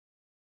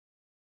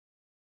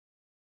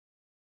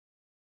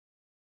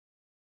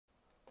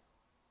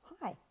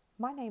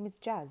My name is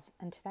Jazz,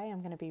 and today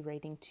I'm going to be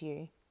reading to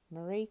you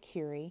Marie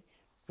Curie,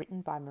 written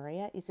by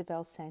Maria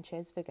Isabel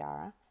Sanchez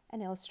Vegara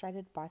and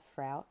illustrated by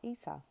Frau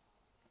Isa.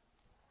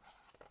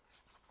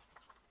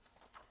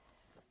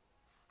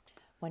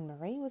 When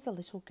Marie was a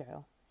little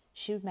girl,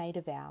 she made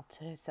a vow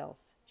to herself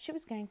she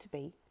was going to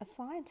be a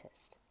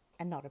scientist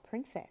and not a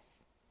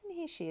princess. And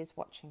here she is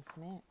watching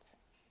some ants.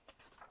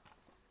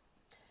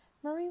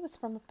 Marie was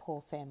from a poor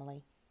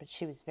family, but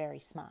she was very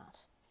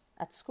smart.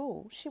 At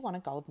school, she won a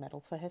gold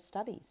medal for her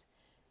studies,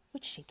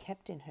 which she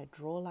kept in her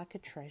drawer like a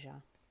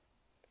treasure.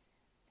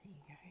 There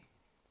you go.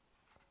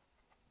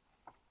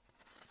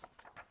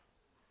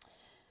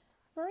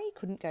 Marie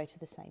couldn't go to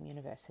the same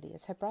university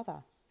as her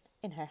brother.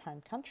 In her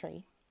home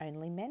country,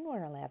 only men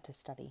were allowed to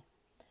study.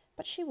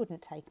 But she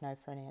wouldn't take no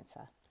for an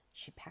answer.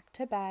 She packed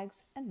her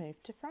bags and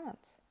moved to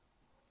France.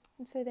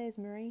 And so there's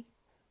Marie,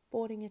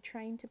 boarding a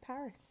train to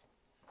Paris.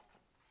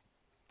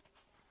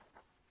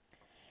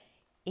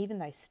 Even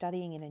though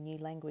studying in a new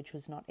language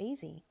was not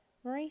easy,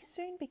 Marie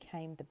soon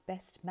became the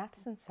best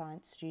maths and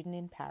science student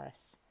in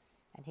Paris.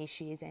 And here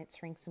she is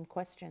answering some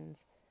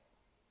questions.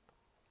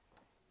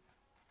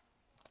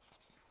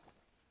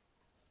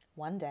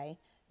 One day,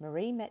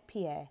 Marie met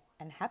Pierre,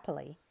 and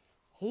happily,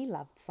 he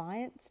loved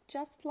science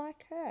just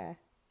like her.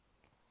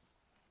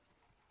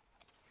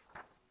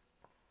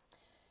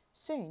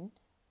 Soon,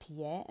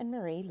 Pierre and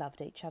Marie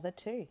loved each other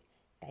too.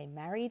 They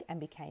married and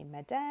became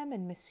Madame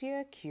and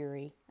Monsieur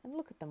Curie, and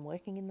look at them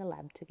working in the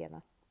lab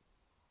together.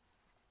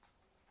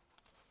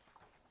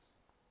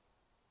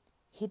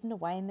 Hidden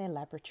away in their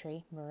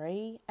laboratory,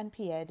 Marie and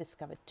Pierre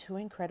discovered two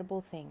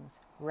incredible things,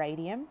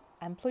 radium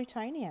and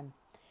plutonium.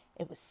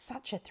 It was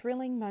such a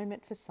thrilling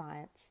moment for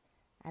science,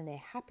 and they're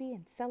happy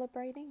and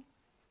celebrating.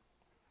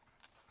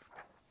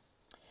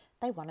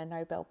 They won a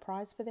Nobel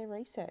Prize for their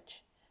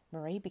research.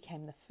 Marie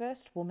became the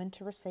first woman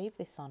to receive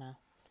this honour.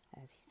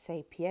 As you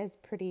see, Pierre's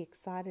pretty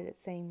excited at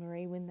seeing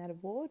Marie win that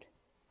award.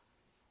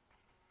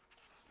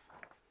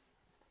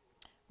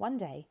 One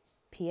day,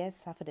 Pierre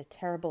suffered a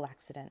terrible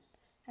accident,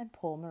 and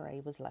poor Marie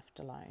was left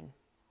alone.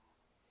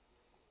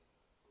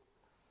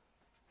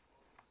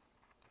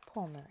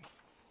 Poor Marie.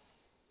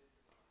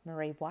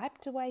 Marie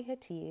wiped away her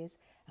tears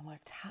and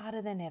worked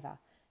harder than ever.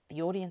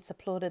 The audience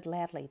applauded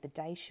loudly the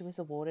day she was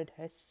awarded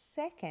her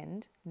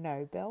second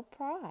Nobel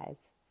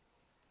Prize.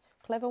 She's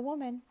a clever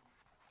woman.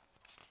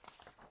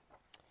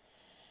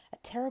 A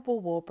terrible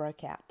war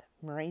broke out.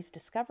 Marie's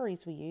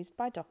discoveries were used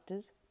by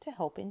doctors to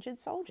help injured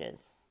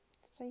soldiers.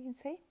 So you can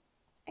see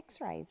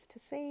X-rays to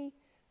see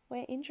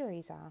where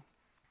injuries are.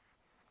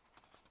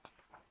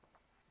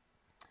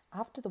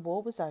 After the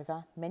war was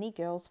over, many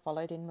girls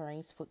followed in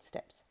Marie's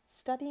footsteps,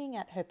 studying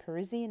at her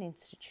Parisian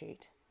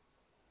institute.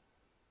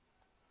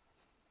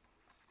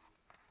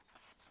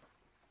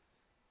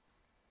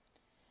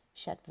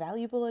 She had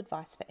valuable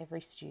advice for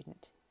every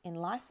student. In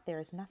life, there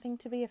is nothing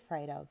to be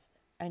afraid of,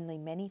 only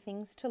many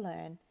things to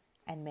learn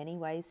and many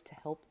ways to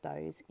help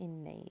those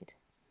in need.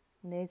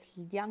 And there's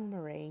young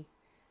Marie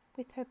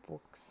with her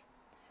books,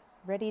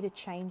 ready to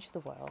change the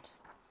world.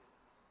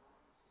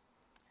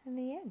 And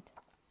the end.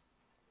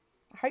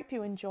 I hope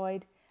you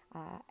enjoyed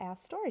our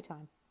story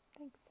time.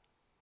 Thanks.